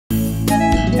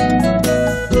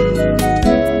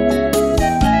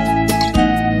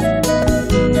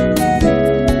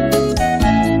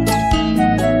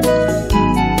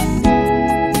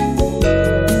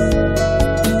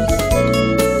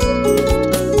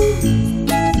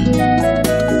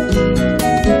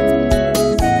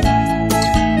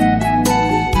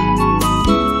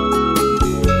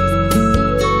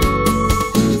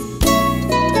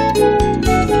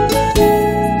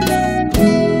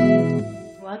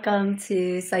welcome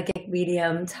to Psychic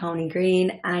Medium Toni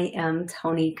Green. I am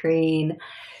Toni Green.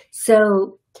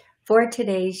 So for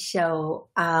today's show,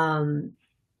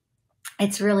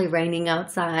 it's really raining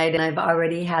outside and I've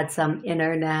already had some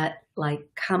internet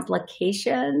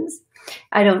complications.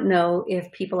 I don't know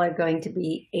if people are going to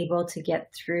be able to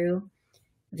get through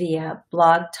via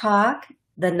Blog Talk.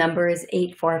 The number is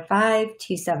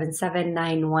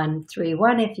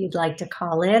 845-277-9131 if you'd like to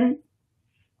call in.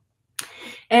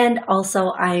 And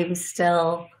also, I'm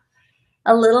still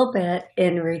a little bit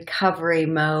in recovery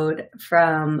mode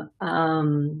from a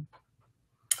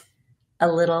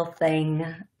little thing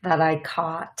that I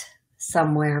caught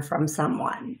somewhere from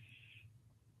someone.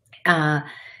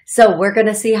 So we're going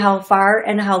to see how far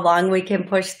and how long we can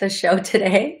push the show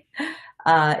today.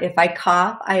 If I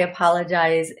cough, I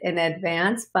apologize in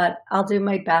advance, but I'll do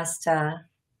my best to,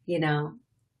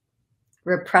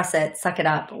 repress it, suck it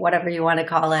up, whatever you want to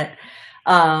call it.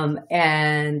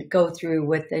 And go through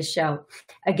with this show.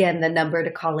 Again, the number to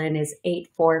call in is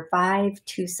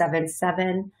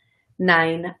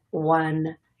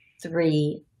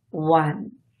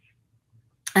 845-277-9131.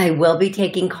 I will be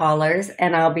taking callers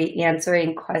and I'll be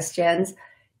answering questions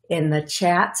in the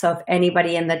chat. So if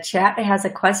anybody in the chat has a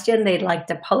question they'd like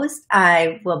to post,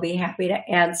 I will be happy to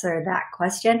answer that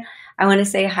question. I want to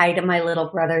say hi to my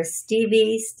little brother,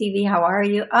 Stevie. Stevie, how are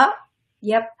you? Oh,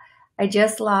 yep. I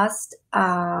just lost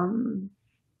my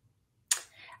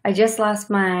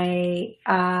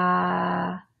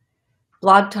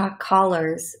Blog Talk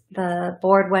callers. The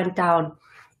board went down,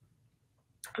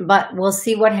 but we'll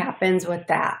see what happens with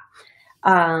that.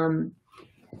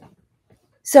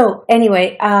 So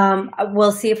anyway,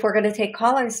 we'll see if we're going to take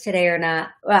callers today or not.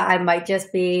 Well, I might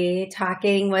just be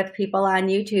talking with people on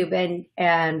YouTube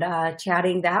and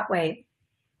chatting that way.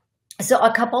 So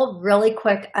a couple really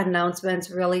quick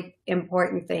announcements, really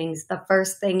important things. The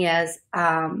first thing is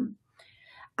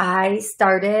I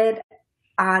started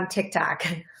on TikTok.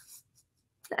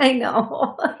 I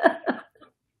know.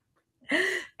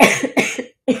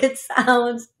 It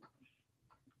sounds,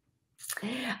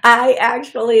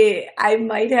 I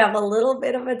might have a little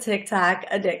bit of a TikTok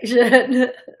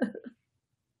addiction.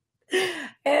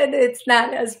 And it's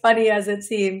not as funny as it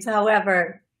seems.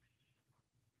 However,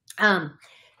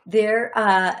 they're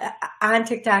on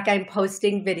TikTok, I'm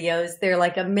posting videos. They're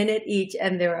like a minute each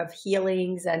and they're of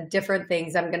healings and different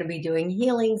things. I'm going to be doing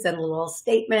healings and little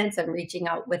statements and reaching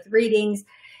out with readings.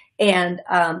 And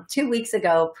 2 weeks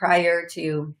ago, prior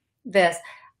to this,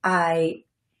 I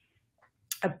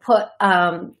put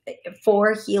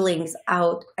 4 healings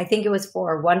out. I think it was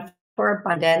 4, one for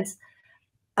abundance,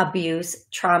 abuse,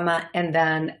 trauma, and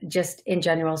then just in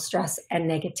general stress and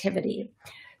negativity.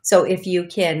 So if you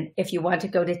want to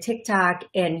go to TikTok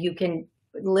and you can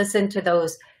listen to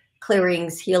those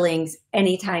clearings, healings,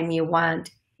 anytime you want,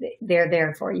 they're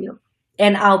there for you.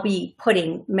 And I'll be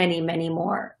putting many, many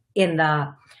more on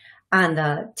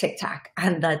the TikTok.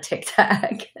 On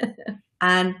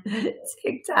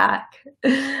TikTok.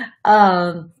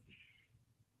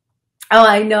 Oh,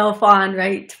 I know Fawn,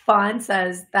 right? Fawn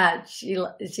says that she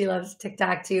loves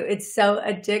TikTok too. It's so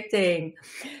addicting.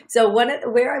 So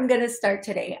where I'm going to start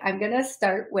today, I'm going to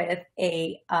start with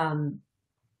a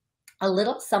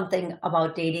little something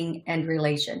about dating and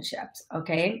relationships.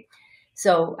 Okay.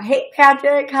 So, hey,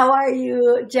 Patrick, how are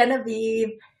you?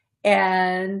 Genevieve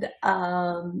and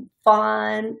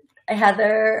Fawn,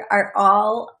 Heather are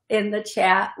all in the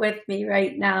chat with me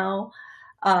right now.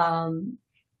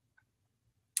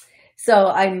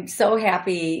 So I'm so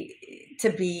happy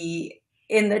to be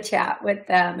in the chat with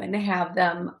them and have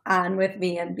them on with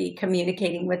me and be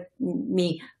communicating with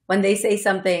me. When they say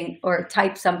something or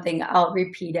type something, I'll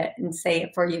repeat it and say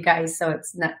it for you guys. So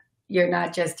you're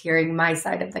not just hearing my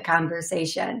side of the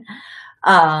conversation.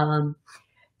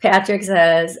 Patrick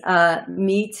says,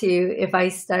 me too. If I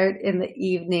start in the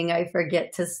evening, I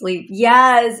forget to sleep.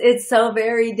 Yes, it's so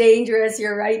very dangerous.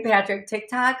 You're right, Patrick.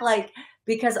 TikTok,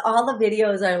 because all the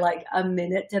videos are like a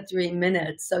minute to 3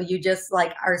 minutes. So you just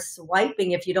are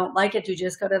swiping. If you don't like it, you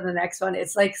just go to the next one.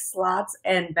 It's like slots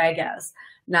and Vegas.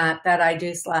 Not that I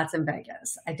do slots and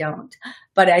Vegas. I don't.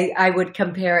 But I would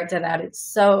compare it to that. It's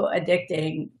so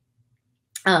addicting.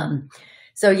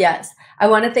 So yes, I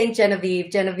want to thank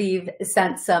Genevieve. Genevieve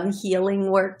sent some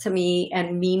healing work to me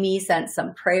and Mimi sent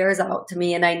some prayers out to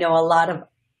me. And I know a lot of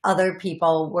other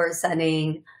people were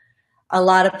sending a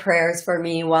lot of prayers for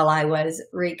me while I was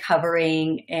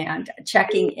recovering and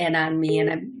checking in on me.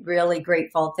 And I'm really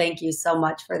grateful. Thank you so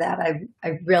much for that. I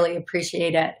really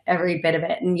appreciate it, every bit of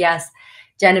it. And yes,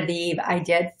 Genevieve, I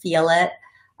did feel it.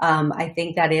 I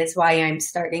think that is why I'm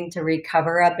starting to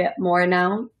recover a bit more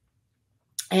now.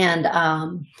 And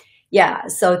Yeah,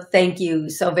 so thank you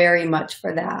so very much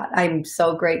for that. I'm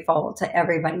so grateful to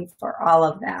everybody for all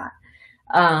of that.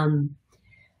 Um,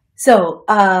 so,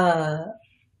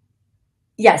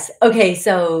 yes, okay,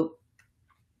 so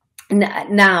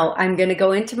now I'm going to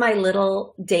go into my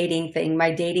little dating thing,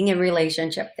 my dating and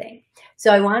relationship thing.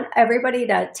 So I want everybody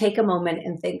to take a moment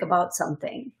and think about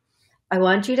something. I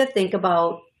want you to think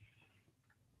about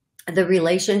the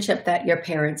relationship that your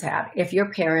parents had. If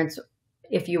your parents,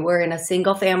 if you were in a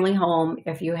single family home,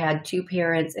 if you had two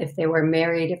parents, if they were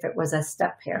married, if it was a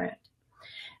step parent,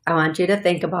 I want you to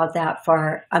think about that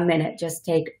for a minute. Just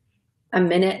take a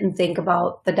minute and think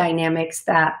about the dynamics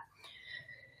that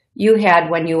you had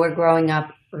when you were growing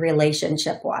up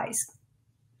relationship wise.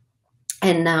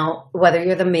 And now, whether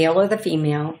you're the male or the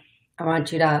female, I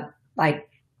want you to like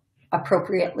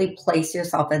appropriately place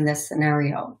yourself in this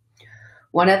scenario.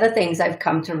 One of the things I've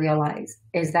come to realize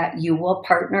is that you will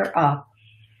partner up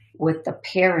with the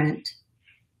parent.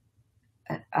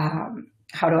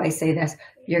 How do I say this?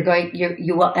 You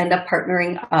will end up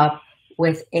partnering up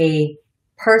with a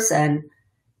person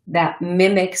that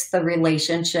mimics the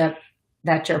relationship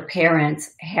that your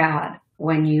parents had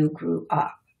when you grew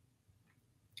up.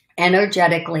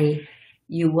 Energetically,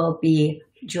 you will be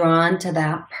drawn to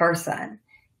that person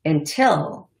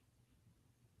until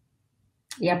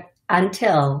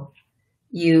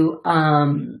you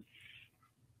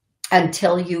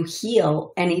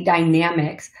heal any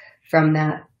dynamics from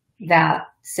that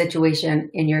situation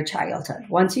in your childhood.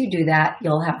 Once you do that,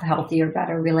 you'll have healthier,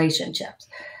 better relationships.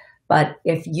 But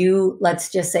if you,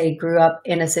 let's just say, grew up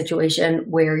in a situation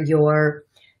where your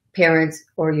parents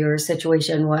or your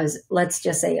situation was, let's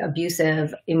just say,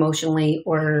 abusive emotionally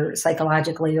or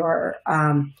psychologically or,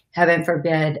 heaven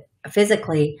forbid,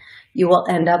 physically, you will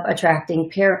end up attracting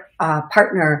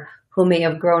partner who may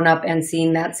have grown up and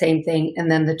seen that same thing. And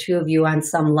then the two of you on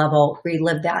some level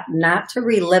relive that, not to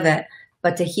relive it,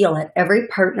 but to heal it. Every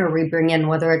partner we bring in,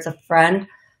 whether it's a friend,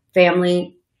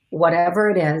 family, whatever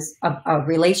it is, a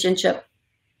relationship,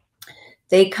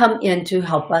 they come in to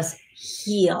help us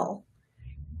heal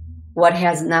what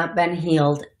has not been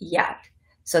healed yet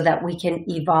so that we can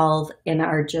evolve in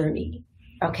our journey.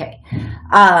 Okay.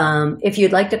 If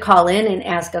you'd like to call in and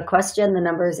ask a question, the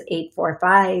number is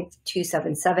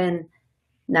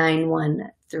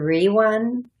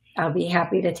 845-277-9131. I'll be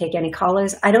happy to take any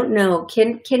callers. I don't know.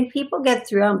 Can people get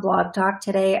through on Blog Talk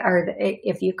today? Or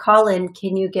if you call in,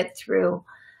 can you get through?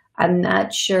 I'm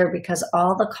not sure because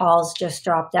all the calls just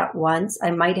dropped at once.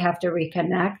 I might have to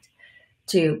reconnect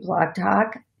to Blog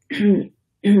Talk in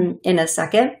a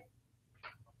second.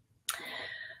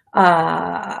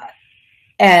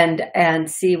 And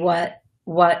see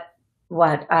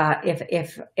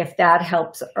if that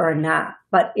helps or not.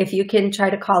 But if you can try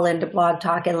to call into Blog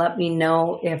Talk and let me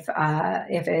know if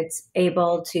it's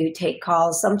able to take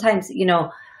calls. Sometimes,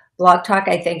 Blog Talk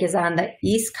I think is on the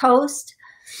East Coast,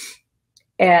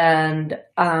 and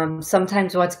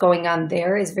sometimes what's going on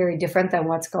there is very different than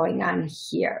what's going on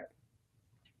here.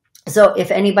 So if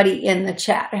anybody in the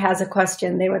chat has a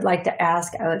question they would like to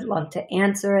ask, I would love to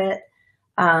answer it.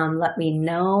 Let me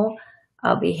know.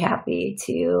 I'll be happy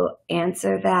to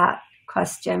answer that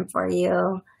question for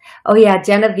you. Oh yeah,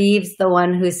 Genevieve's the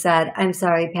one who said, I'm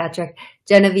sorry, Patrick.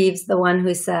 Genevieve's the one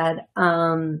who said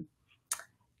that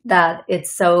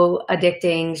it's so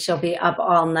addicting. She'll be up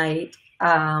all night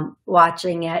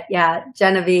watching it. Yeah,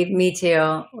 Genevieve, me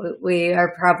too. We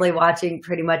are probably watching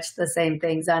pretty much the same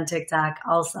things on TikTok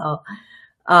also.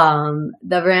 Heather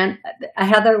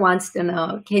wants to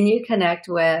know, can you connect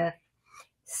with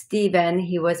Steven?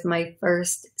 He was my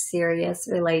first serious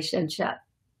relationship.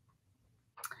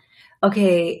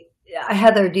 Okay,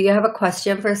 Heather, do you have a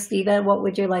question for Steven? What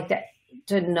would you like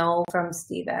to know from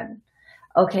Steven?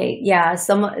 Okay, yeah,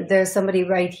 there's somebody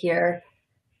right here.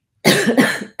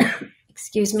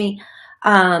 Excuse me.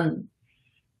 The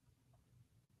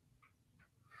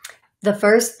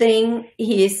first thing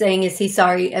he is saying is he's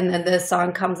sorry, and then the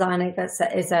song comes on. It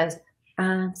says,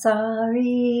 I'm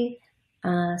sorry,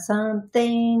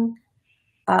 something.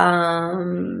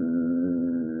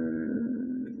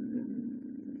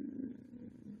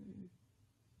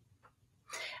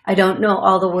 I don't know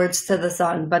all the words to the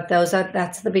song, but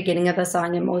that's the beginning of the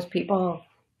song, and most people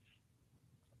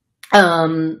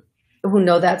who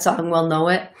know that song will know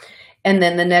it. And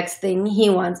then the next thing he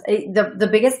wants, the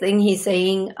biggest thing he's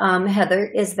saying, Heather,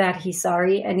 is that he's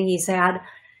sorry, and he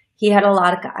had a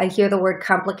lot of, I hear the word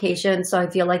complications, so I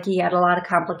feel like he had a lot of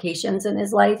complications in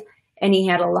his life, and he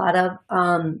had a lot of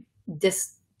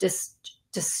distress.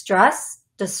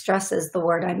 Distress is the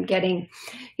word I'm getting.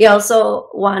 He also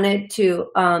wanted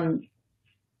to,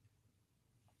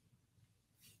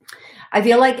 I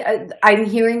feel like I'm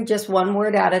hearing just one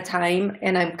word at a time,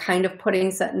 and I'm kind of putting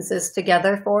sentences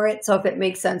together for it. So if it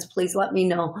makes sense, please let me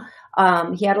know.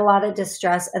 He had a lot of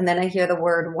distress, and then I hear the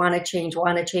word want to change,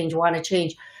 want to change, want to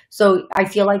change. So I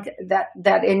feel like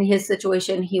that in his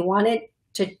situation, he wanted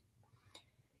to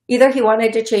either he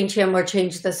wanted to change him or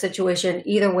change the situation.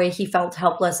 Either way, he felt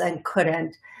helpless and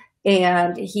couldn't,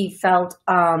 and he felt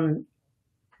and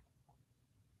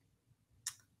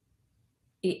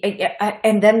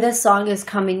then this song is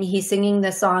coming. He's singing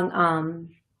this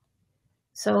song.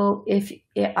 So if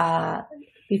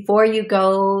before you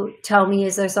go, tell me,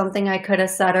 is there something I could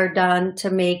have said or done to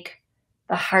make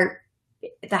the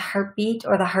heartbeat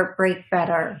or the heartbreak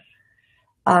better?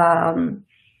 I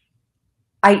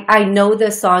know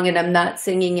this song and I'm not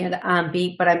singing it on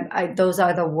beat, but those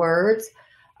are the words.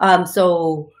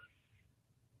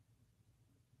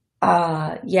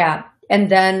 Yeah. And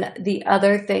then the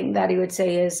other thing that he would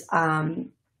say is,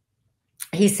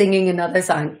 he's singing another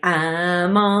song.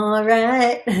 I'm all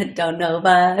right. Don't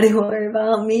nobody worry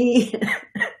about me.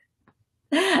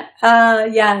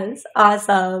 Yes.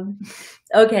 Awesome.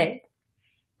 Okay.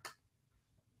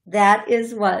 That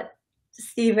is what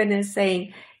Stephen is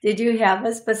saying. Did you have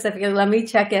a specific, let me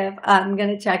check if, I'm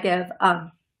going to check if,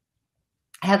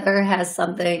 Heather has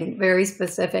something very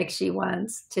specific she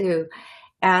wants to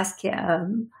ask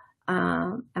him.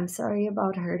 I'm sorry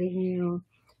about hurting you.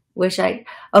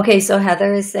 Okay, so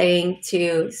Heather is saying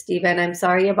to Stephen, I'm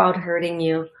sorry about hurting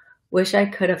you. Wish I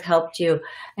could have helped you.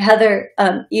 Heather,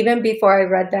 even before I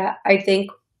read that, I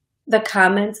think the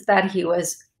comments that he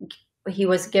was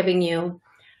giving you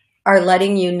are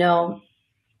letting you know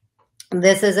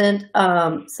this isn't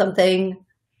something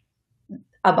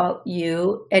about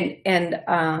you.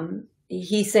 And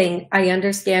he's saying, I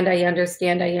understand.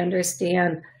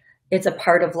 It's a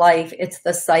part of life. It's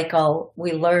the cycle.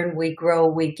 We learn, we grow,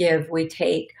 we give, we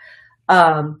take.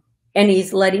 And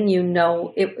he's letting you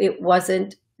know it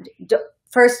wasn't,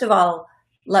 first of all,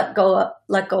 let go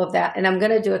of that. And I'm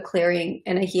going to do a clearing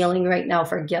and a healing right now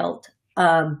for guilt,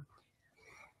 and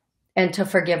to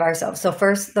forgive ourselves. So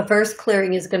the first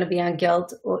clearing is going to be on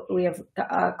guilt. We have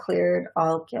cleared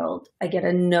all guilt. I get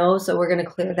a no, so we're going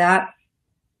to clear that.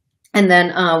 And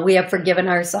then we have forgiven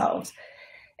ourselves.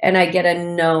 And I get a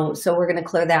no, so we're going to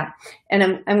clear that.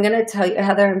 And I'm going to tell you,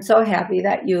 Heather, I'm so happy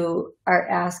that you are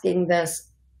asking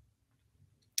this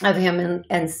of him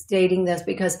and stating this,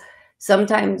 because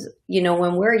sometimes,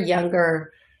 when we're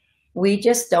younger, we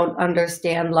just don't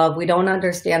understand love. We don't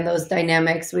understand those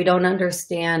dynamics. We don't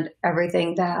understand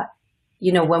everything that,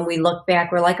 when we look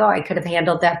back, we're like, oh, I could have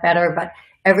handled that better, but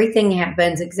everything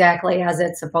happens exactly as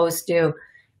it's supposed to.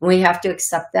 We have to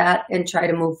accept that and try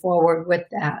to move forward with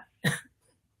that.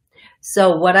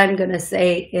 So what I'm going to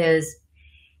say is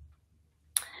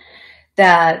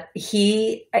that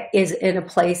he is in a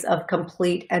place of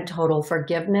complete and total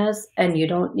forgiveness, and you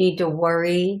don't need to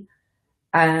worry.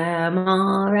 I'm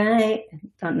all right.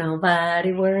 Don't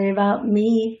nobody worry about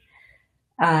me.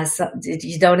 So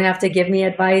you don't have to give me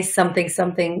advice.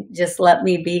 Something. Just let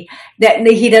me be. That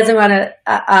he doesn't want to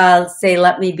say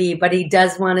 "let me be," but he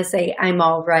does want to say "I'm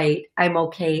all right. I'm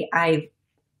okay. I've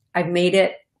made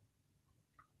it.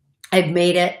 I've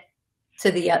made it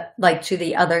to the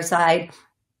other side,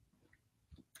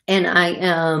 and I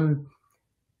am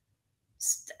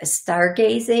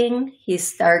stargazing.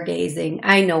 He's stargazing.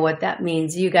 I know what that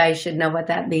means. You guys should know what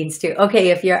that means too.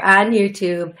 Okay, if you're on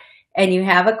YouTube and you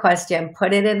have a question,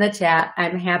 put it in the chat.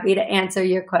 I'm happy to answer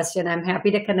your question. I'm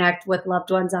happy to connect with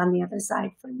loved ones on the other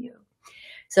side for you.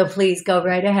 So please go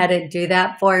right ahead and do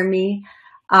that for me.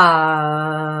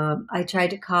 I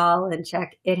tried to call and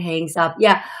check. It hangs up.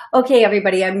 Yeah. Okay,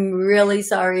 everybody. I'm really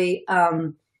sorry.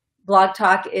 Blog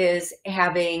Talk is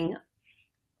having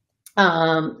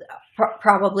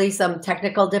probably some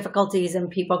technical difficulties and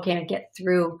people can't get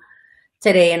through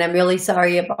today. And I'm really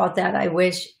sorry about that. I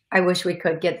wish we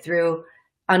could get through.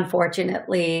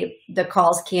 Unfortunately, the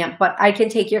calls can't, but I can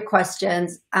take your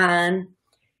questions on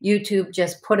YouTube.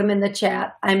 Just put them in the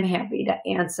chat. I'm happy to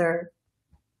answer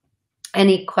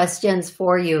any questions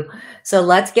for you. So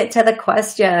let's get to the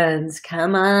questions.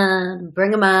 Come on,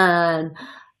 bring them on.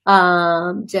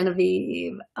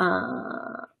 Genevieve,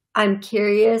 I'm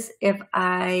curious if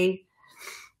I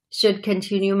should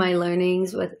continue my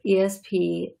learnings with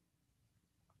ESP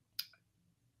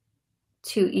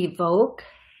to evoke.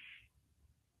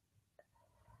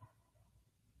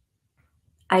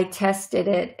 I tested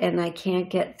it and I can't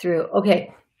get through.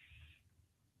 Okay.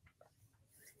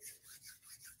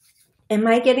 Am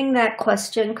I getting that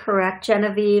question correct,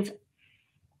 Genevieve?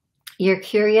 You're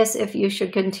curious if you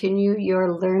should continue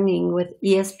your learning with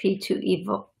ESP to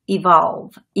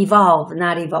evolve, evolve,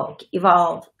 not evoke,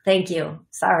 evolve. Thank you.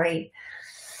 Sorry.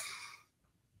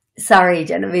 Sorry,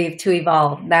 Genevieve, to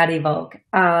evolve, not evoke.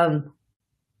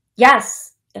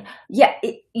 Yes. Yeah.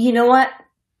 You know what?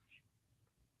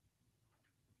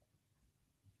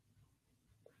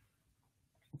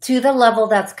 To the level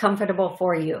that's comfortable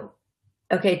for you.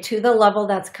 Okay. To the level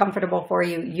that's comfortable for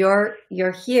you.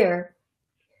 You're here.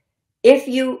 If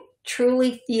you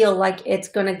truly feel like it's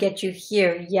going to get you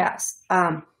here, yes.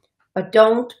 But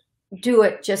don't do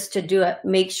it just to do it.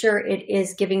 Make sure it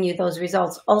is giving you those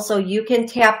results. Also, you can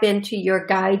tap into your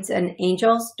guides and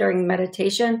angels during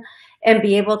meditation and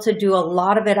be able to do a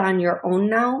lot of it on your own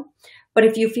now. But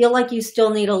if you feel like you still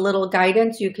need a little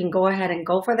guidance, you can go ahead and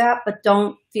go for that. But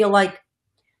don't feel like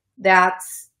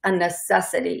that's a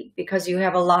necessity because you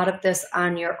have a lot of this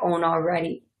on your own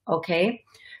already. Okay.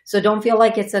 So don't feel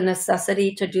like it's a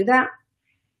necessity to do that.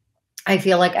 I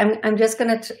feel like I'm just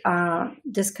going to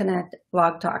disconnect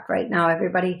Blog Talk right now,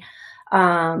 everybody,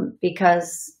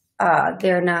 because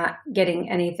they're not getting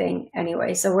anything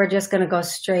anyway. So we're just going to go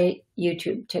straight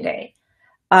YouTube today.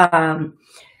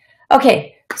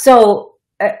 Okay. So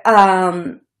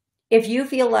if you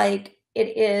feel like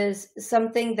it is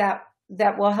something that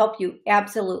will help you,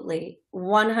 absolutely,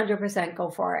 100% go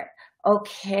for it.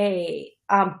 Okay.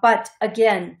 But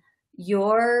again,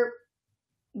 your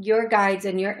guides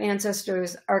and your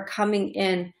ancestors are coming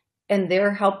in and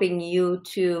they're helping you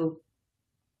to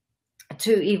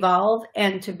evolve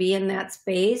and to be in that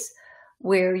space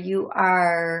where you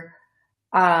are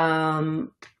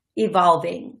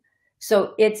evolving.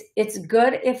 So it's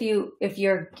good if you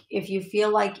feel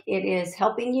like it is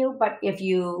helping you, but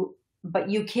you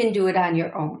can do it on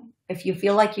your own. If you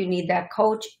feel like you need that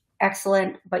coach,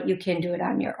 excellent, but you can do it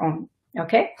on your own.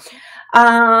 Okay.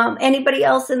 Anybody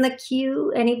else in the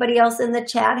queue? Anybody else in the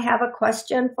chat have a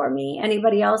question for me?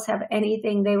 Anybody else have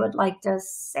anything they would like to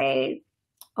say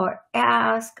or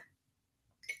ask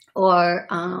or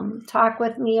talk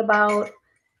with me about?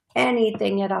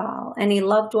 Anything at all? Any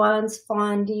loved ones?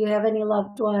 Fawn, do you have any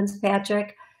loved ones?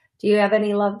 Patrick, do you have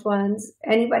any loved ones?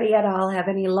 Anybody at all have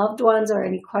any loved ones or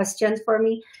any questions for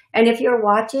me? And if you're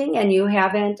watching and you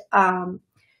haven't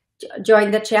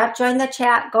joined the chat, join the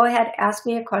chat. Go ahead, ask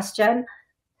me a question.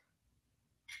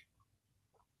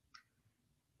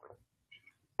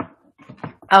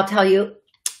 I'll tell you,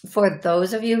 for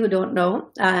those of you who don't know,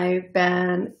 I've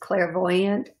been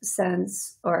clairvoyant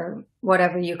since, or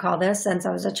whatever you call this, since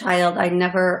I was a child. I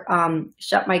never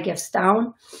shut my gifts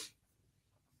down.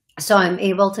 So I'm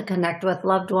able to connect with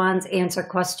loved ones, answer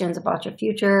questions about your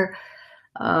future.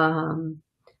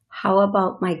 How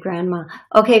about my grandma?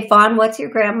 Okay, Fawn, what's your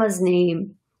grandma's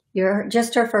name?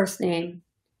 Just her first name.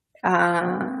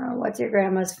 What's your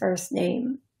grandma's first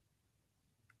name?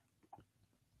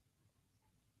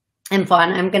 And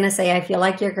Fawn, I'm going to say, I feel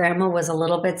like your grandma was a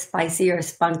little bit spicy or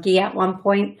spunky at one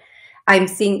point. I'm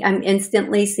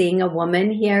instantly seeing a woman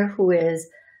here who is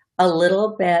a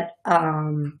little bit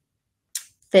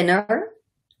thinner.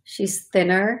 She's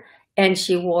thinner and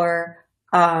she wore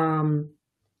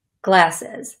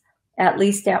glasses, at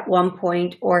least at one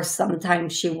point, or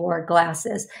sometimes she wore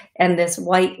glasses and this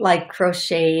white, like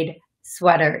crocheted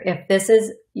sweater. If this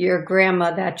is your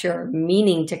grandma that you're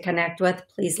meaning to connect with,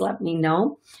 please let me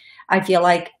know. I feel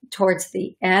like towards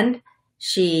the end,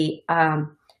 she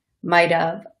might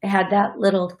have had that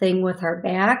little thing with her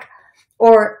back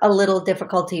or a little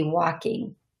difficulty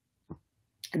walking.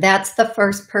 That's the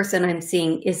first person I'm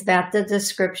seeing. Is that the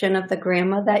description of the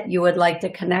grandma that you would like to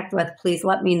connect with? Please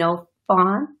let me know.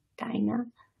 Fawn, Dinah,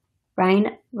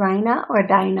 Rina or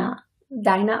Dinah?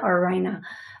 Dinah or Rina?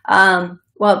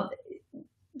 Well,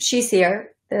 she's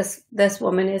here. This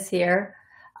woman is here.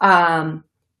 And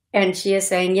she is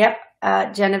saying, yep,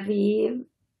 Genevieve.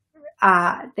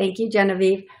 Thank you,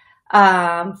 Genevieve.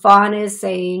 Fawn is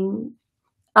saying,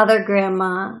 other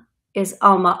grandma is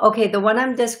Alma. Okay, the one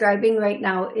I'm describing right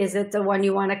now, is it the one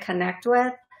you want to connect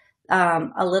with?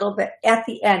 A little bit at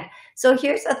the end. So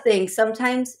here's the thing.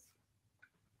 Sometimes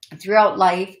throughout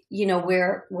life, you know,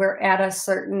 we're at a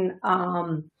certain,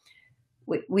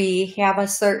 we have a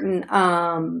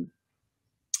certain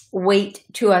weight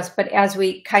to us, but as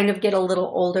we kind of get a little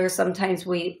older, sometimes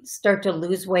we start to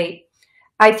lose weight.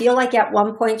 I feel like at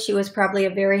one point she was probably a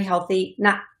very healthy,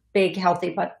 not big healthy,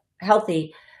 but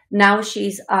healthy. Now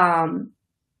she's a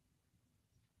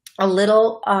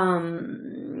little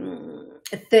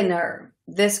thinner.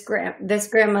 This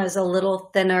grandma is a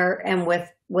little thinner and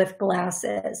with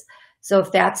glasses. So if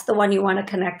that's the one you want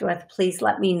to connect with, please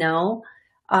let me know.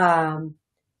 And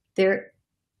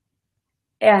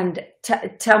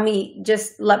tell me,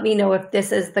 just let me know if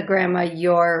this is the grandma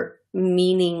you're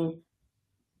meaning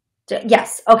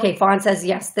Yes. Okay. Fawn says,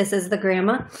 yes, this is the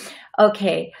grandma.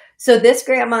 Okay. So this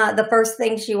grandma, the first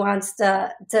thing she wants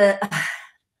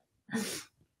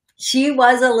she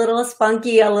was a little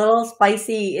spunky, a little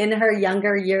spicy in her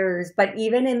younger years, but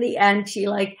even in the end, she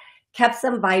like kept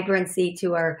some vibrancy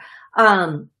to her.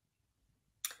 Um,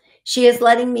 she is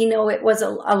letting me know it was a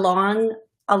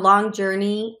long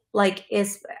journey. Like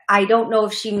is I don't know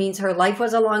if she means her life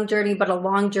was a long journey, but a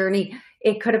long journey.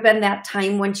 It could have been that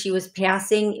time when she was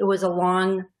passing. It was a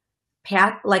long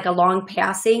like a long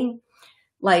passing,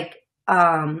 like,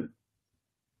 and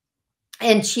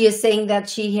she is saying that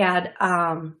she had,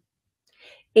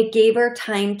 it gave her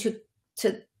time to,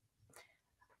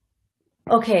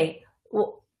 okay,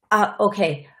 well,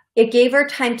 okay. It gave her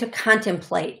time to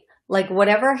contemplate, like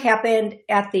whatever happened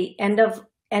at the end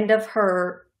of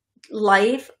her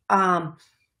life.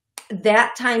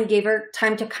 That time gave her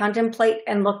time to contemplate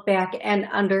and look back and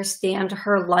understand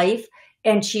her life.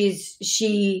 And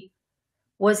she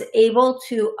was able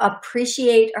to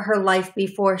appreciate her life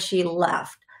before she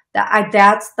left.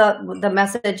 That's the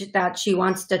message that she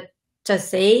wants to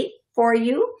say for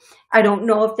you. I don't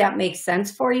know if that makes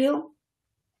sense for you.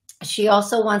 She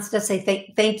also wants to say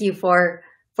thank you for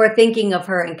thinking of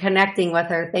her and connecting with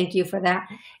her. Thank you for that.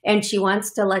 And she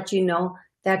wants to let you know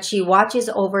that she watches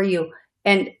over you.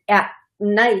 And at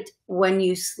night when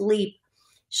you sleep,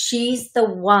 she's the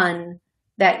one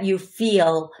that you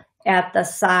feel at the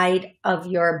side of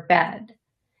your bed.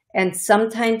 And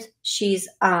sometimes she's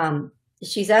at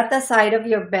the side of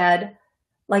your bed,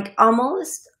 like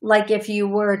almost like if you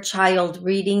were a child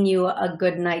reading you a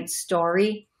good night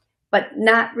story, but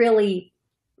not really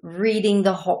reading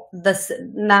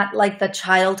not like the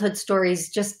childhood stories,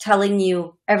 just telling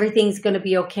you everything's going to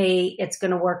be okay. It's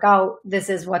going to work out. This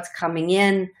is what's coming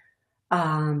in.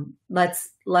 Let's,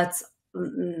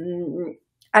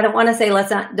 I don't want to say let's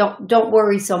not, don't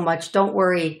worry so much. Don't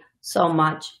worry so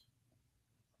much.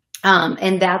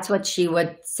 And that's what she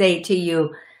would say to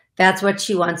you. That's what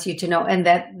she wants you to know. And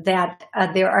that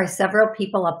there are several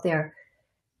people up there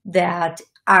that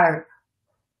are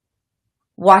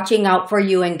watching out for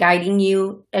you and guiding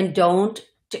you. And don't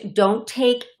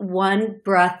take one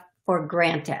breath for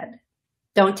granted.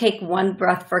 Don't take one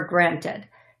breath for granted,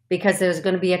 because there's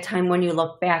going to be a time when you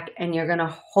look back and you're going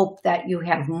to hope that you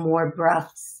have more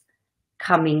breaths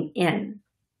coming in.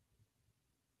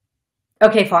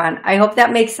 Okay, Fawn, I hope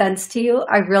that makes sense to you.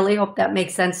 I really hope that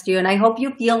makes sense to you. And I hope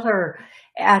you feel her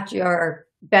at your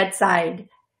bedside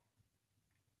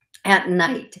at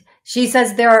night. She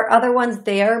says there are other ones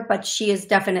there, but she is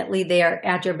definitely there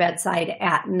at your bedside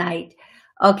at night.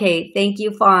 Okay, thank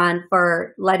you, Fawn,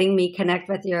 for letting me connect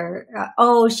with your,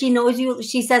 oh, she knows you.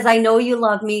 She says, I know you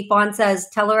love me. Fawn says,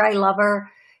 tell her I love her.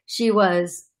 She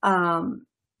was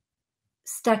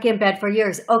stuck in bed for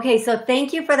years. Okay, so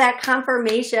thank you for that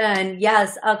confirmation.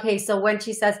 Yes. Okay, so when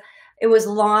she says it was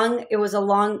a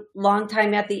long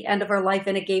time at the end of her life,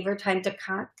 and it gave her time to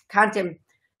contemplate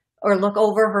or look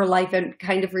over her life and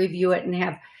kind of review it and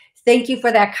have, thank you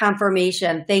for that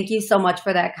confirmation. Thank you so much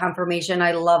for that confirmation.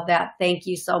 I love that. Thank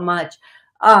you so much.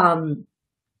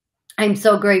 I'm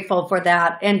so grateful for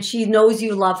that. And she knows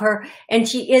you love her, and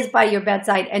she is by your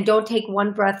bedside. And don't take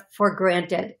one breath for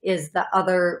granted is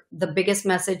the biggest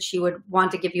message she would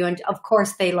want to give you. And of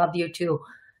course they love you too.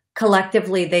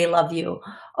 Collectively, they love you.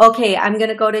 Okay, I'm going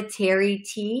to go to Terry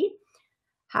T.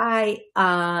 Hi,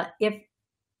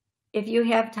 if you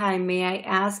have time, may I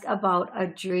ask about a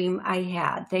dream I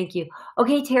had? Thank you.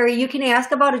 Okay, Terry, you can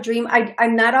ask about a dream.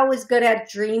 I'm not always good at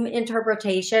dream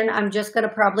interpretation. I'm just going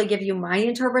to probably give you my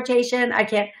interpretation. I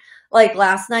can't, like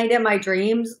last night in my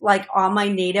dreams, like all my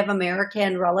Native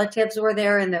American relatives were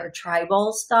there and their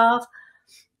tribal stuff.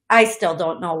 I still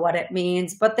don't know what it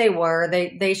means, but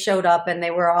they showed up, and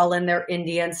they were all in their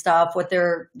Indian stuff with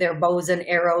their bows and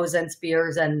arrows and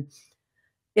spears. And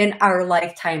in our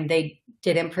lifetime, they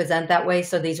didn't present that way.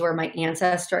 So these were my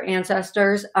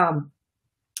ancestors.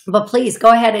 But please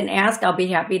go ahead and ask. I'll be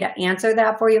happy to answer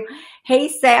that for you. Hey,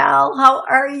 Sal, how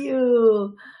are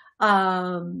you?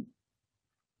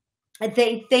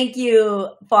 Thank you,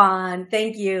 Fawn.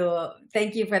 Thank you.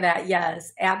 Thank you for that.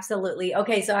 Yes, absolutely.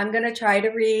 Okay, so I'm going to try to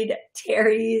read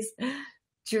Terry's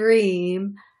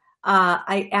dream.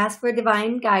 I asked for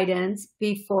divine guidance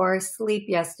before sleep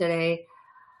yesterday.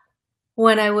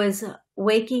 When I was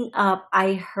waking up,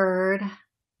 I heard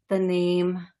the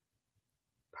name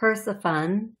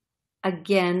Persephone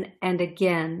again and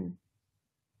again,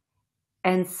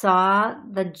 and saw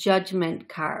the judgment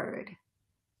card.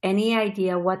 Any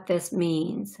idea what this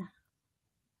means?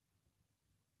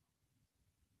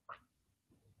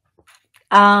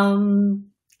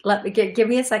 Let me give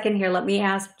me a second here. Let me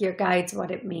ask your guides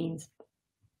what it means.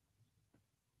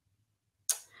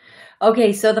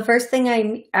 Okay, so the first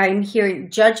thing I'm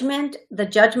hearing, judgment, the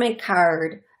judgment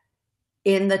card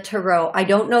in the tarot. I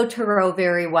don't know tarot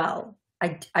very well.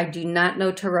 I do not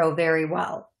know tarot very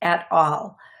well at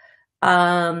all.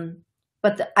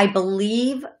 But I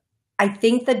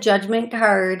think the judgment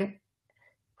card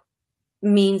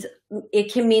means,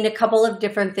 it can mean a couple of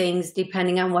different things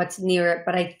depending on what's near it,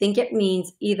 but I think it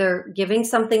means either giving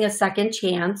something a second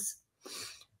chance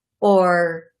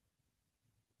or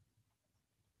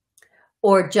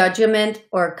judgment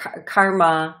or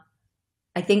karma.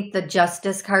 I think the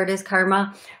justice card is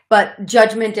karma, but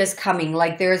judgment is coming.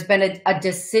 Like there's been a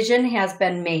decision has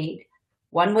been made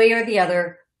one way or the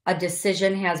other. A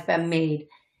decision has been made.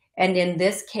 And in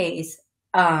this case,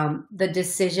 the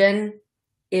decision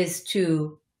is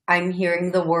to, I'm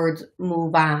hearing the words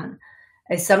move on.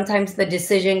 And sometimes the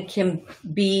decision can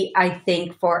be, I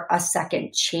think, for a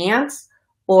second chance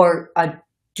or a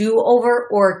do-over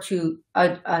or to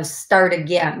start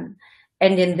again.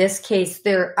 And in this case,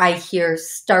 I hear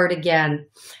start again.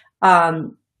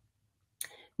 Now,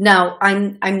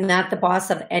 I'm not the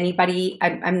boss of anybody.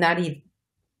 I'm not even,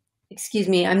 excuse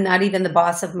me, I'm not even the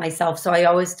boss of myself. So I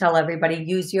always tell everybody,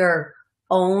 use your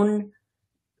own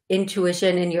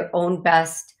intuition and your own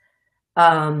best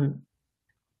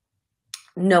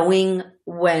knowing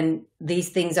when these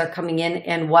things are coming in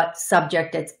and what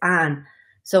subject it's on.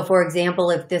 So for example,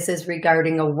 if this is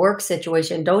regarding a work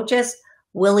situation, don't just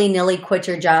willy-nilly quit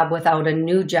your job without a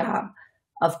new job.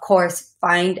 Of course,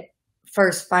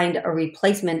 first find a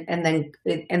replacement and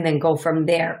then go from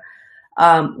there.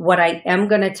 What I am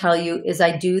going to tell you is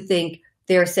I do think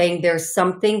they're saying there's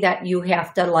something that you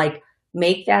have to like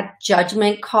make that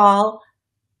judgment call,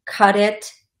 cut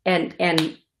it,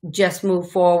 and just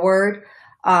move forward.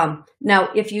 Now,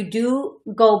 if you do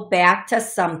go back to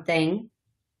something,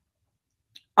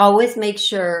 always make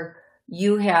sure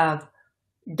you have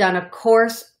done a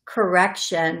course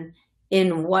correction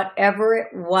in whatever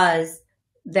it was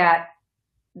that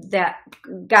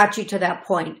got you to that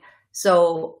point.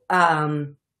 So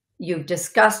you've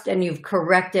discussed and you've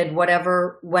corrected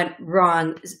whatever went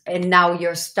wrong, and now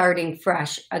you're starting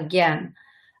fresh again.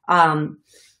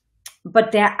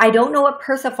 But that, I don't know what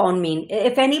Persephone means.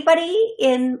 If anybody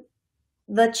in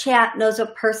the chat knows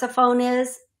what Persephone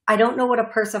is, I don't know what a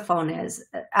Persephone is.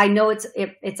 I know it's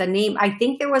a name. I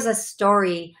think there was a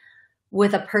story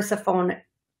with a Persephone.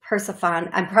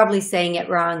 I'm probably saying it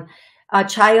wrong. A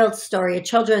children's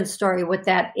story with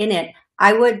that in it.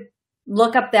 I would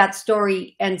look up that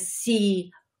story and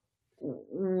see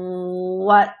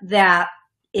what that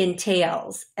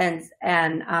entails and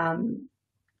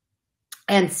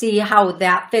see how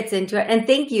that fits into it. And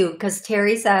thank you, because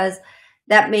Terry says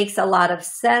that makes a lot of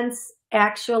sense,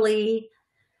 actually.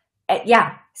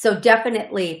 Yeah, so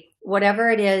definitely, whatever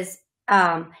it is.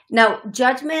 Now,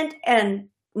 judgment and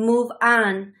move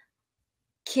on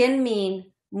can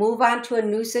mean move on to a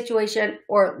new situation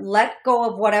or let go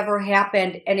of whatever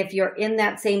happened. And if you're in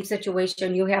that same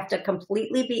situation, you have to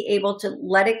completely be able to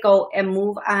let it go and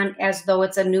move on as though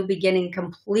it's a new beginning,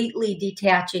 completely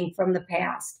detaching from the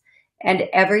past and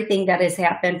everything that has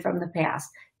happened from the past.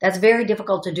 That's very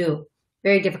difficult to do.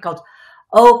 Very difficult.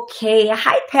 Okay.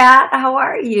 Hi, Pat. How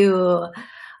are you?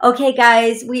 Okay,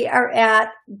 guys, we are at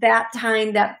that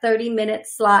time, that 30-minute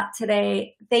slot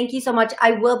today. Thank you so much.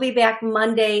 I will be back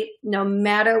Monday, no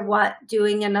matter what,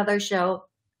 doing another show.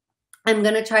 I'm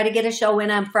going to try to get a show in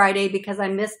on Friday because I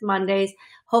missed Mondays.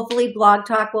 Hopefully, Blog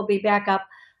Talk will be back up.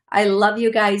 I love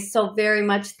you guys so very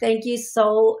much. Thank you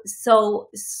so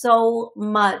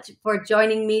much for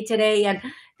joining me today. And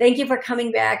thank you for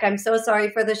coming back. I'm so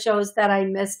sorry for the shows that I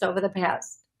missed over the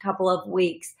past couple of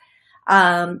weeks.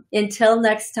 Until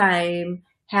next time,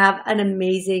 have an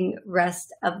amazing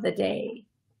rest of the day.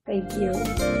 Thank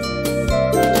you.